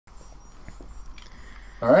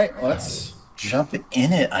All right, let's jump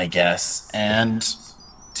in it, I guess, and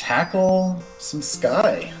tackle some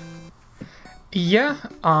sky. Yeah,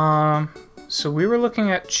 so we were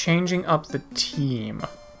looking at changing up the team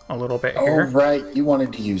a little bit Oh, here. right, you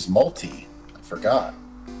wanted to use multi. I forgot.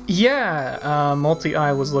 Yeah,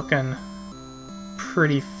 multi-eye was looking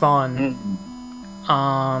pretty fun. Mhm.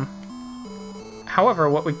 Um, However,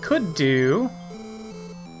 what we could do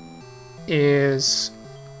is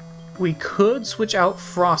we could switch out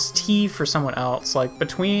Frost T for someone else. Like,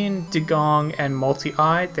 between Digong and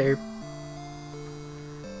multi-eye, they...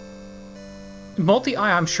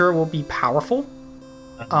 Multi-eye, I'm sure, will be powerful.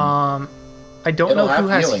 I don't It'll know who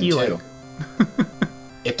have has healing, healing. too.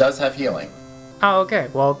 It does have healing. Oh, okay.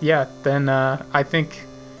 Well, yeah. Then I think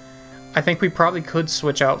we probably could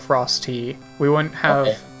switch out Frost T. We wouldn't have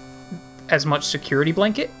Okay. as much security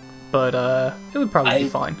blanket, but it would probably be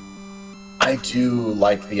fine. I do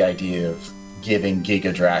like the idea of giving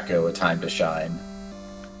Giga Draco a time to shine.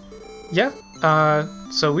 Yeah.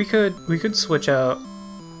 So we could switch out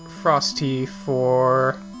Frost T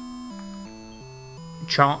for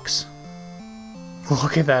Chonks.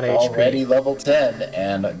 Look at that HP. Already level 10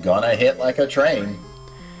 and gonna hit like a train.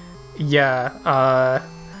 Yeah,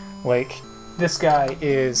 like, this guy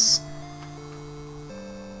is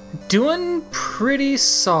doing pretty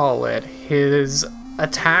solid. His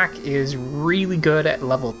attack is really good at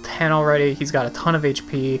level 10 already. He's got a ton of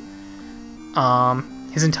HP.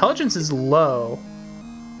 His intelligence is low.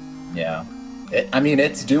 Yeah.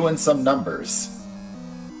 It's doing some numbers.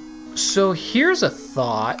 So here's a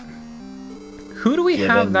thought. Who do we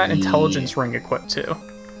have that the- intelligence ring equipped to?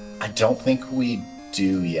 I don't think we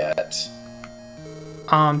do yet.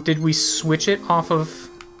 Did we switch it off of...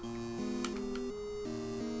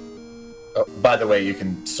 Oh, by the way, you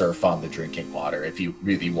can surf on the drinking water if you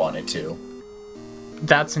really wanted to.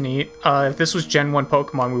 That's neat. If this was Gen 1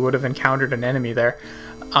 Pokemon, we would have encountered an enemy there.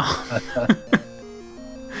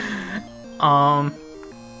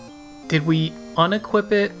 Did we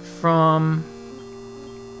unequip it from...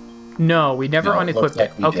 No, we never No, it looks unequipped like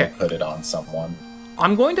it. we Okay. did put it on someone.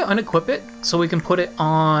 I'm going to unequip it so we can put it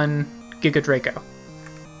on Giga Draco.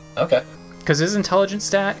 Okay. Because his intelligence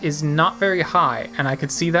stat is not very high, and I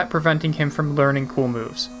could see that preventing him from learning cool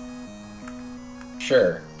moves.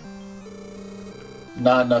 Sure.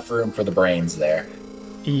 Not enough room for the brains there.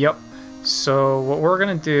 Yep. So what we're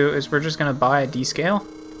going to do is we're just going to buy a D-scale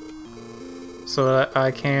so that I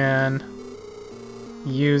can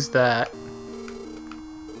use that.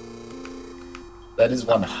 That is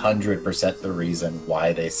 100% the reason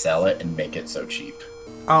why they sell it and make it so cheap.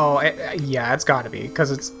 Oh, yeah, it's got to be,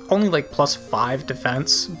 because it's only like +5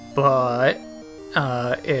 defense, but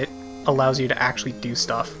it allows you to actually do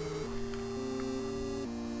stuff.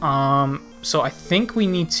 So I think we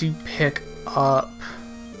need to pick up...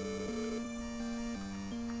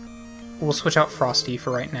 We'll switch out Frosty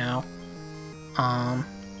for right now.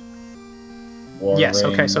 War Yes,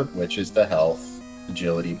 Ring, okay, so- which is the health,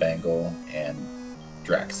 agility bangle, and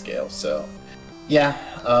Drac scale. So, yeah,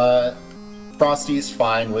 Frosty's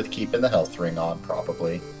fine with keeping the health ring on,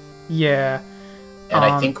 probably. Yeah. And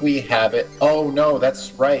I think we have it. Oh no,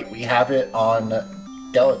 that's right. We have it on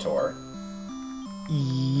Skeletor.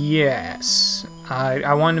 Yes.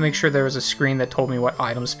 I wanted to make sure there was a screen that told me what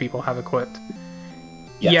items people have equipped.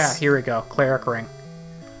 Yes. Yeah, here we go. Cleric Ring.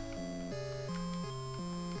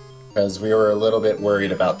 Because we were a little bit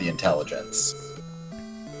worried about the intelligence.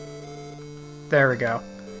 There we go.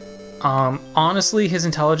 Honestly, his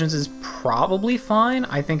intelligence is probably fine.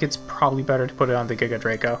 I think it's probably better to put it on the Giga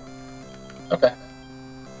Draco. Okay.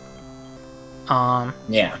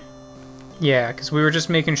 Yeah. Yeah, because we were just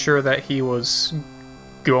making sure that he was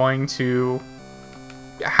going to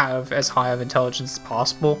have as high of intelligence as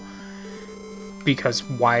possible. Because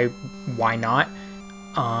why not?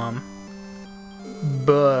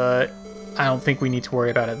 But I don't think we need to worry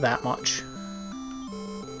about it that much.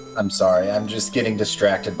 I'm sorry, I'm just getting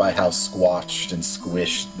distracted by how squashed and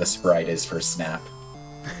squished the sprite is for Snap.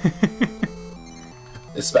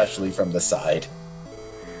 Especially from the side.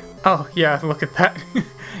 Oh, yeah, look at that.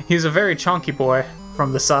 He's a very chunky boy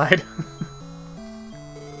from the side.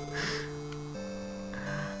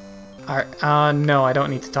 Alright, no, I don't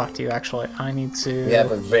need to talk to you, actually. I need to... We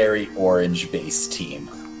have a very orange-based team.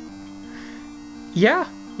 Yeah,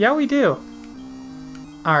 we do.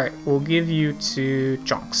 Alright, we'll give you to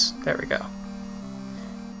Jonks. There we go.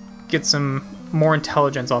 Get some more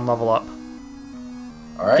intelligence on level up.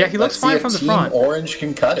 Alright, Yeah, he looks fine from the front. Team Orange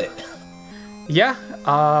can cut it. Yeah,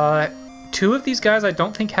 two of these guys I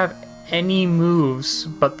don't think have any moves,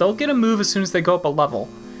 but they'll get a move as soon as they go up a level.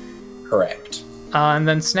 Correct. And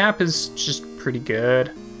then Snap is just pretty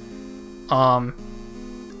good.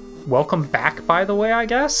 Welcome back, by the way, I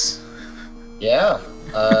guess? Yeah.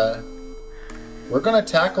 We're gonna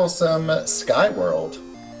tackle some Skyworld.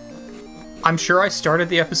 I'm sure I started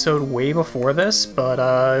the episode way before this,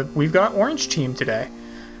 but we've got Orange Team today.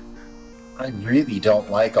 I really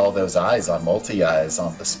don't like all those eyes on Multi-Eyes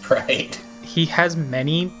on the sprite. He has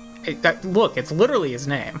many... Look, it's literally his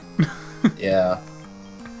name. Yeah.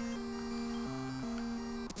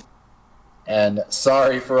 And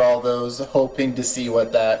sorry for all those hoping to see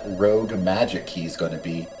what that rogue magic key's gonna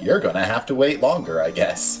be. You're gonna have to wait longer, I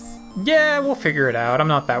guess. Yeah, we'll figure it out. I'm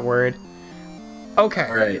not that worried. Okay.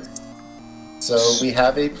 Alright. So we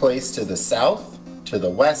have a place to the south, to the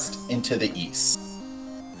west, and to the east.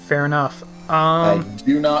 Fair enough. I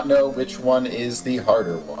do not know which one is the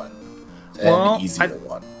harder one. And the easier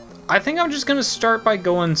one. I think I'm just gonna start by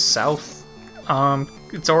going south.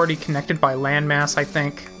 It's already connected by landmass, I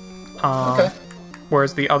think. Okay.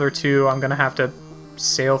 Whereas the other two, I'm gonna have to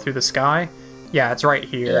sail through the sky. Yeah, it's right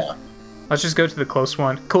here. Yeah. Let's just go to the close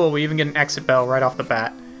one. Cool, we even get an exit bell right off the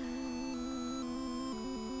bat.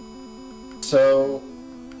 So,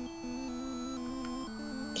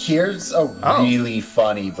 here's a really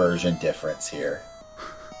funny version difference here.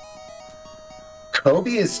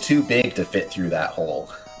 Kobe is too big to fit through that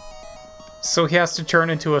hole. So he has to turn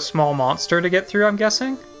into a small monster to get through, I'm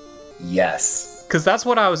guessing? Yes. Because that's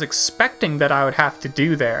what I was expecting that I would have to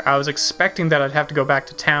do there. I was expecting that I'd have to go back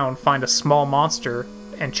to town, find a small monster,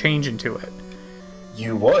 and change into it.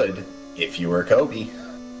 You would, if you were Kobe.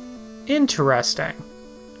 Interesting.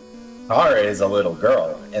 Tara is a little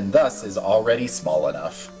girl, and thus is already small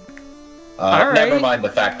enough. Alright. Never mind the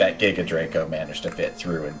fact that Giga Draco managed to fit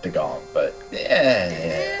through in Dagong, but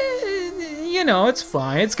You know, it's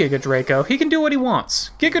fine. It's Giga Draco. He can do what he wants.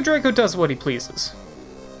 Giga Draco does what he pleases.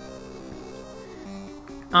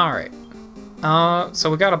 Alright.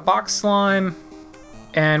 So we got a box slime,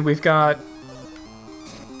 and we've got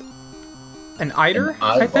an Eider,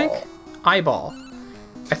 I think? Eyeball.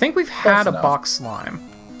 I think we've had a box slime.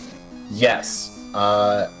 Yes.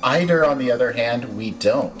 Eider, on the other hand, we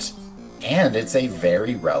don't. And it's a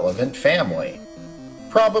very relevant family.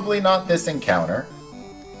 Probably not this encounter,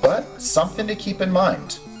 but something to keep in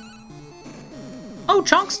mind. Oh,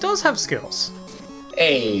 Chonks does have skills.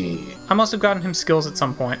 Hey. I must have gotten him skills at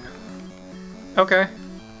some point. Okay.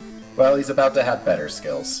 Well, he's about to have better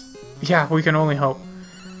skills. Yeah, we can only hope.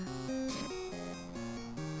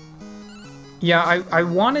 Yeah, I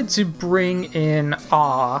wanted to bring in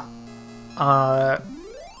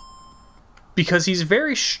because he's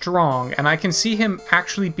very strong, and I can see him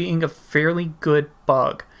actually being a fairly good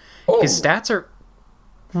bug. Oh. His stats are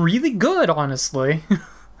really good, honestly.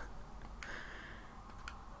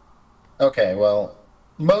 Okay, well,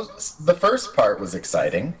 the first part was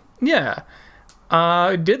exciting. Yeah.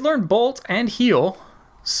 Did learn Bolt and Heal,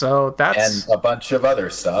 so that's... And a bunch of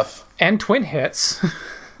other stuff. And Twin Hits.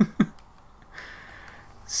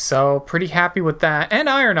 So, pretty happy with that. And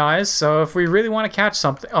Iron Eyes, so if we really want to catch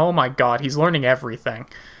something... Oh my god, he's learning everything.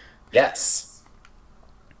 Yes.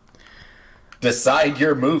 Decide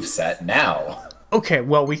your moveset now. Okay,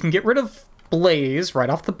 well, we can get rid of Blaze right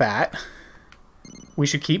off the bat. We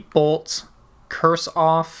should keep Bolt. Curse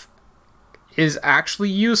off is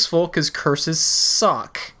actually useful, because curses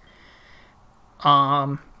suck.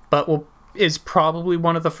 But is probably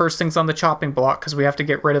one of the first things on the chopping block, because we have to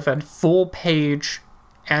get rid of a full page...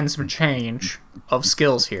 and some change of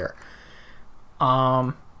skills here.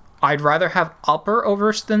 I'd rather have upper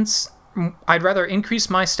over than... I'd rather increase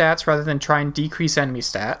my stats rather than try and decrease enemy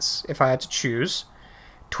stats, if I had to choose.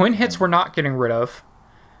 Twin Hits we're not getting rid of.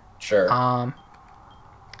 Sure.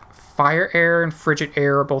 Fire Air and Frigid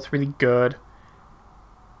Air are both really good.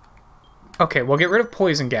 Okay, we'll get rid of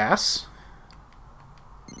Poison Gas.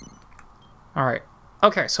 Alright.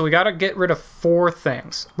 Okay, so we gotta get rid of 4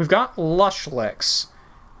 things. We've got Lush Licks,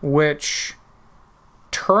 which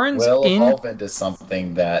turns will evolve into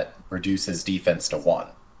something that reduces defense to 1.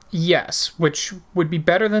 Yes, which would be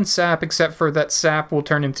better than Sap, except for that Sap will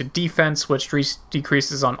turn into defense, which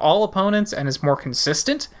decreases on all opponents and is more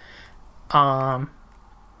consistent.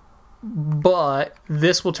 But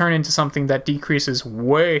this will turn into something that decreases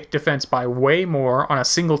defense by way more on a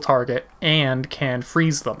single target and can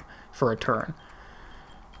freeze them for a turn.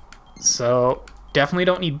 So, definitely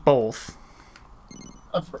don't need both.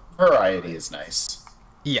 A variety is nice.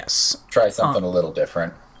 Yes. Try something a little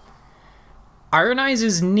different. Iron Eyes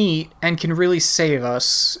is neat and can really save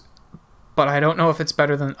us, but I don't know if it's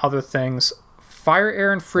better than other things. Fire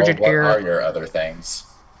Air and Frigid Air... What are your other things?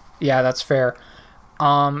 Yeah, that's fair.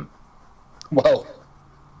 Well,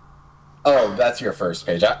 Oh, that's your first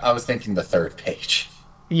page. I was thinking the third page.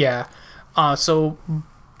 Yeah. So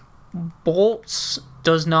bolts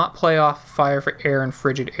does not play off fire for air and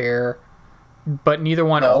frigid air, but neither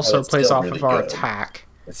one No, but also it's plays still off really of our good, attack.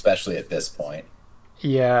 especially at this point.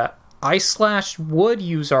 Yeah. Ice Slash would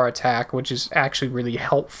use our attack, which is actually really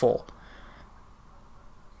helpful.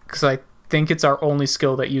 Because I think it's our only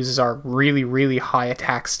skill that uses our really, really high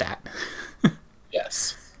attack stat.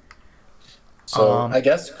 Yes. So I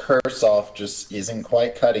guess Curse Off just isn't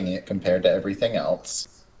quite cutting it compared to everything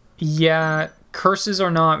else. Yeah, curses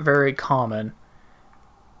are not very common.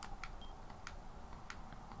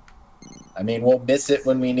 I mean, we'll miss it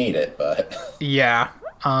when we need it, but... Yeah.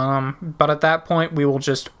 But at that point, we will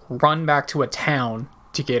just run back to a town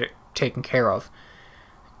to get it taken care of.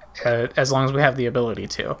 As long as we have the ability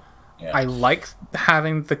to. Yeah. I like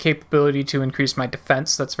having the capability to increase my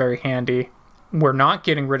defense. That's very handy. We're not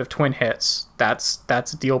getting rid of twin hits. That's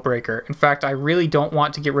a deal breaker. In fact, I really don't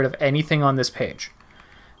want to get rid of anything on this page.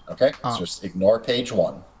 Okay, let's just ignore page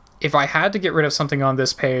 1. If I had to get rid of something on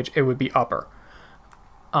this page, it would be upper.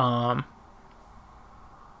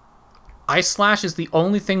 Ice Slash is the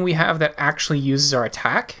only thing we have that actually uses our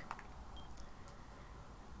attack.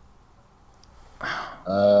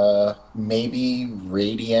 Maybe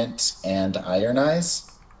Radiant and Iron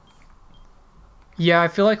Eyes? Yeah, I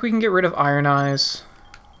feel like we can get rid of Iron Eyes.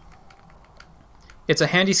 It's a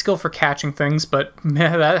handy skill for catching things, but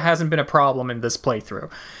that hasn't been a problem in this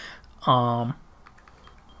playthrough.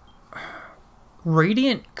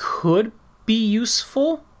 Radiant could be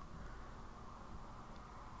useful.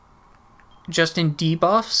 Just in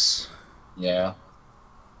debuffs. Yeah.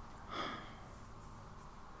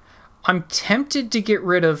 I'm tempted to get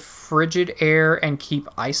rid of Frigid Air and keep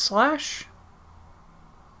Ice Slash.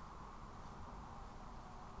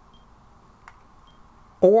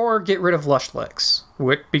 Or get rid of Lush Licks.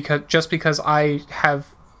 Because I have,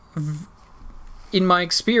 in my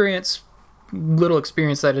experience, little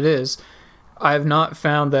experience that it is, I have not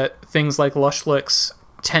found that things like Lush Licks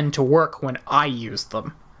tend to work when I use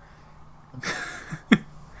them.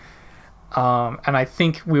 And I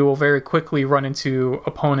think we will very quickly run into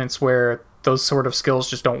opponents where those sort of skills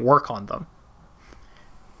just don't work on them.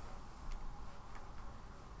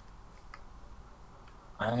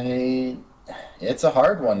 It's a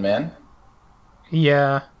hard one, man.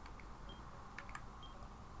 Yeah.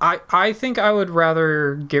 I think I would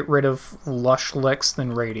rather get rid of Lush Licks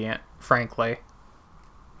than Radiant, frankly.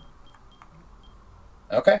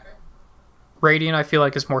 Okay. Radiant, I feel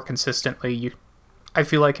like, is more consistently... I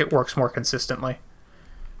feel like it works more consistently.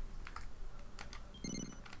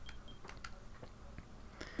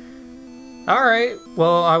 Alright,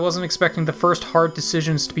 well, I wasn't expecting the first hard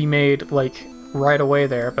decisions to be made, like, right away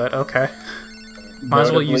there, but okay. Might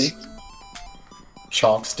as well use...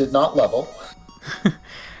 Chonks did not level.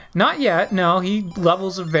 Not yet, no, he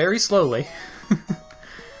levels very slowly.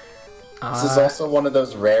 This is also one of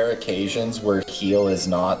those rare occasions where heal is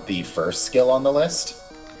not the first skill on the list.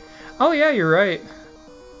 Oh yeah, you're right.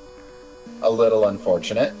 A little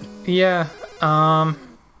unfortunate. Yeah, Oh!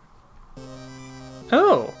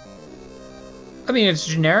 I mean, it's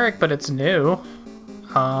generic, but it's new.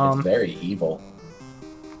 It's very evil.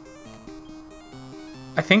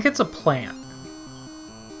 I think it's a plant.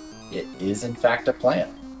 It is, in fact, a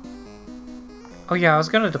plant. Oh yeah, I was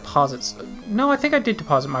gonna deposit... No, I think I did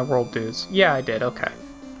deposit my world dues. Yeah, I did, okay.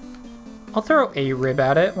 I'll throw a rib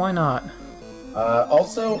at it, why not?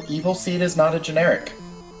 Also, Evil Seed is not a generic.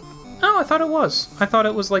 Oh, I thought it was. I thought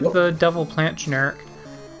it was like the devil plant generic.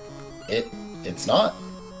 It's not.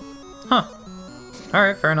 Huh.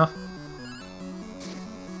 Alright, fair enough.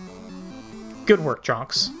 Good work,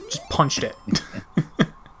 Jonks. Just punched it.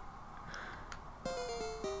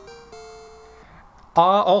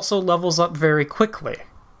 Also levels up very quickly.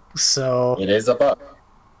 So... It is a bug.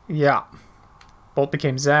 Yeah. Bolt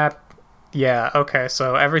became Zap. Yeah, okay,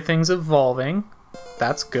 so everything's evolving.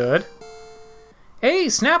 That's good. Hey,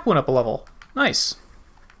 Snap went up a level. Nice.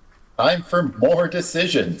 Time for more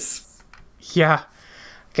decisions. Yeah.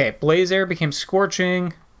 Okay, Blaze Air became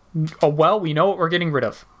Scorching. Oh, well, we know what we're getting rid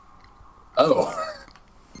of. Oh.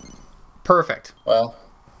 Perfect. Well,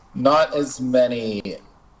 not as many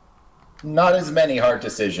hard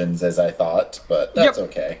decisions as I thought, but that's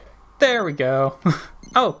okay. There we go.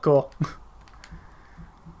 Oh, cool.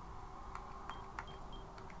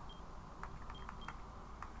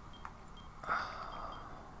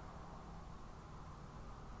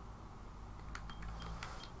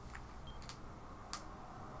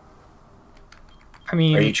 I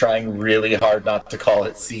mean... Are you trying really hard not to call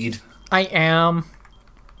it Seed? I am.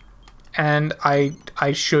 And I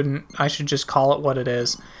shouldn't. I should just call it what it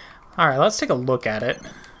is. Alright, let's take a look at it.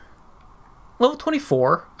 Level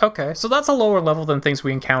 24. Okay, so that's a lower level than things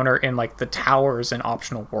we encounter in, like, the towers and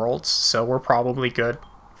optional worlds, so we're probably good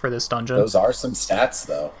for this dungeon. Those are some stats,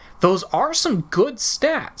 though. Those are some good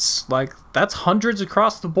stats. Like, that's hundreds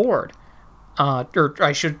across the board. Or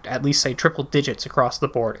I should at least say triple digits across the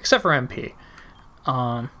board, except for MP.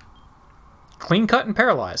 Clean cut and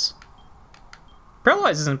paralyze.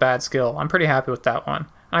 Paralyze isn't a bad skill. I'm pretty happy with that one.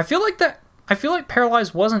 And I feel like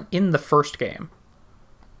paralyze wasn't in the first game.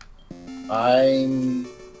 I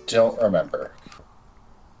don't remember.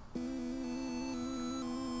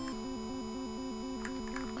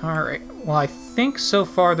 Alright, well, I think so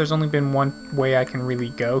far there's only been one way I can really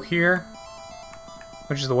go here,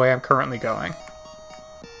 which is the way I'm currently going.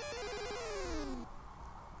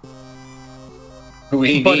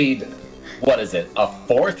 We need, what is it, a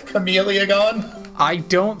fourth Chameleon? I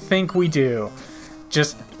don't think we do.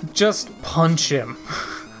 Just punch him.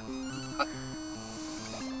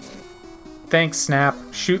 Thanks, Snap.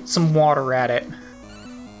 Shoot some water at it.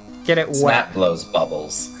 Get it wet. Snap blows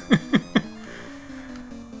bubbles.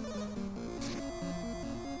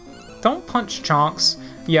 Don't punch Chonks.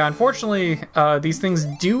 Yeah, unfortunately, these things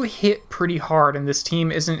do hit pretty hard, and this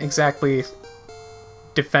team isn't exactly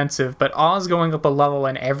defensive, but Oz going up a level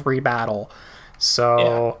in every battle. So,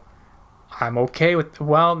 yeah. I'm okay with...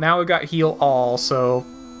 Well, now we got heal all, so...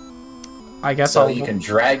 I guess so you can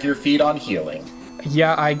drag your feet on healing.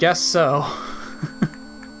 Yeah, I guess so.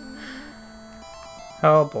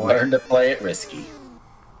 Oh, boy. Learn to play it risky.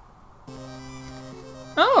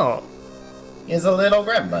 Oh! He's a little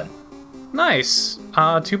gremlin. Nice.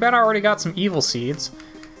 Too bad I already got some evil seeds,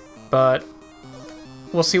 but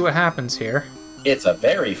we'll see what happens here. It's a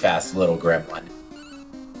very fast little gremlin.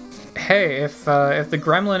 Hey, if the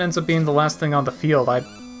gremlin ends up being the last thing on the field, I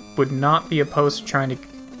would not be opposed to trying to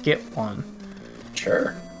get one.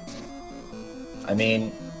 Sure. I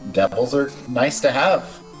mean, devils are nice to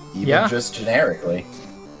have, even just generically.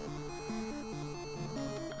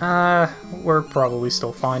 We're probably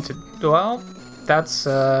still fine to... Well, that's,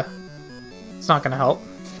 it's not gonna help.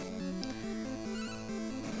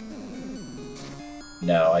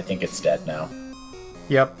 No, I think it's dead now.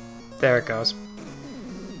 Yep, there it goes.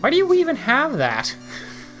 Why do you even have that?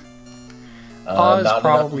 Oz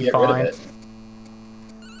probably fine.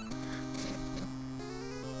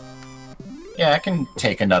 Yeah, I can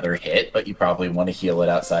take another hit, but you probably want to heal it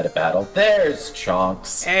outside of battle. There's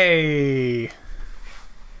Chonks. Hey!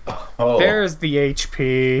 Oh. There's the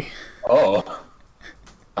HP. Oh.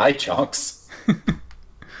 Hi, Chonks.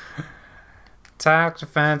 Attack,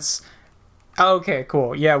 defense. Okay,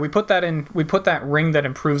 cool. Yeah, we put that in. We put that ring that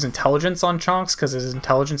improves intelligence on Chonks because his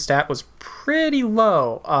intelligence stat was pretty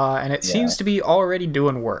low, and it seems to be already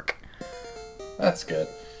doing work. That's good.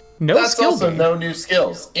 That's also no new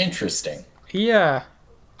skills. Interesting. Yeah,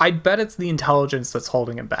 I bet it's the intelligence that's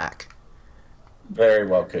holding him back. Very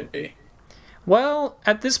well could be. Well,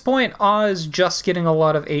 at this point, Oz just getting a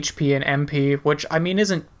lot of HP and MP, which, I mean,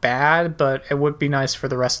 isn't bad, but it would be nice for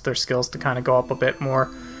the rest of their skills to kind of go up a bit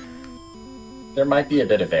more. There might be a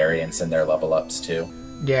bit of variance in their level ups, too.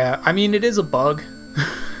 Yeah, I mean, it is a bug.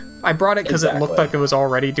 I brought it because it looked like it was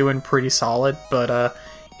already doing pretty solid, but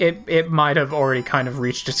it might have already kind of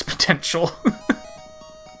reached its potential.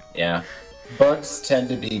 Yeah. Bugs tend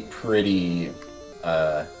to be pretty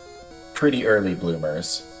early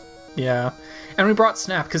bloomers. Yeah. And we brought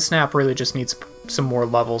Snap, because Snap really just needs some more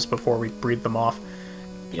levels before we breed them off.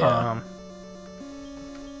 Yeah.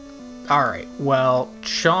 Alright, well,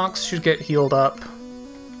 Chonks should get healed up.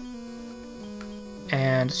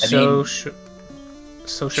 And so should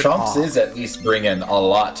Chonks is at least bringing a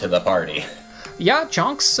lot to the party. Yeah,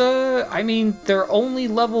 Chonks, I mean, they're only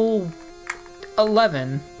level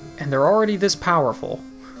 11, and they're already this powerful.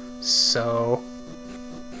 So,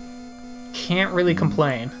 can't really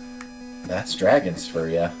complain. That's dragons for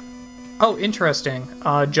ya. Oh, interesting.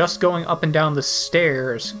 Just going up and down the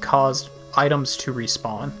stairs caused items to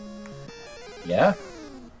respawn. Yeah?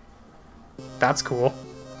 That's cool.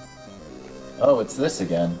 Oh, it's this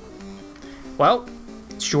again. Well,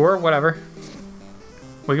 sure, whatever.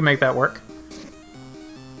 We can make that work.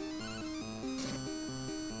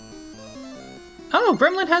 Oh,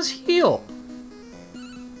 Gremlin has heal.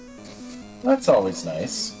 That's always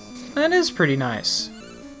nice. That is pretty nice.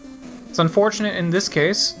 It's unfortunate in this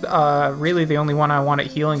case. Really, the only one I want at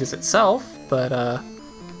healing is itself, but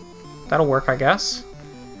that'll work, I guess.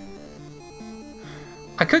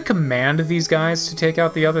 I could command these guys to take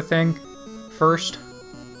out the other thing first.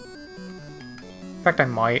 In fact, I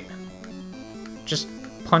might. Just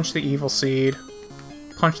punch the evil seed.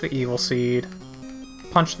 Punch the evil seed.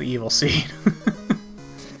 Punch the evil seed.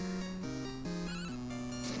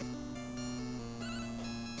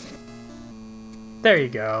 There you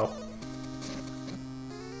go.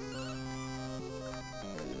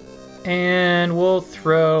 And we'll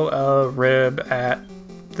throw a rib at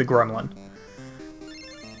the gremlin.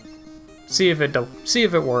 See if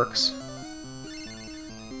it works.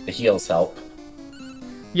 The heals help.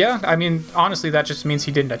 Yeah, I mean, honestly, that just means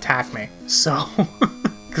he didn't attack me. So,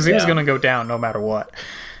 because he was gonna go down no matter what.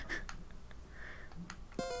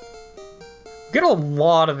 Get a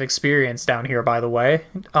lot of experience down here, by the way.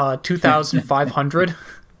 2,500.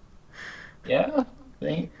 Yeah,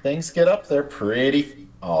 things get up there pretty.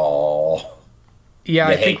 Oh, Yeah,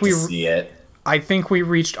 I think we see it. I think we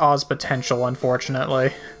reached Oz potential,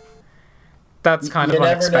 unfortunately. That's kind of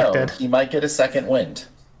unexpected. Never know. He might get a second wind.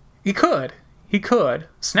 He could. He could.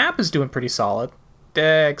 Snap is doing pretty solid.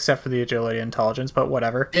 Except for the agility and intelligence, but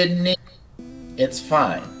whatever. Didn't it? It's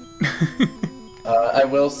fine. I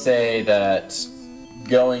will say that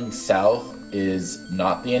going south is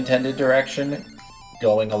not the intended direction.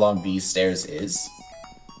 Going along these stairs is.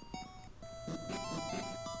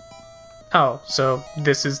 Oh, so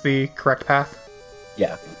this is the correct path?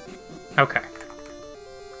 Yeah. Okay.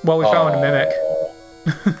 Well, we found a mimic.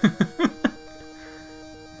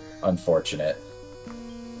 Unfortunate.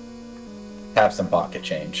 Have some pocket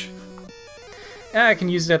change. I can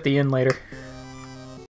use it at the inn later.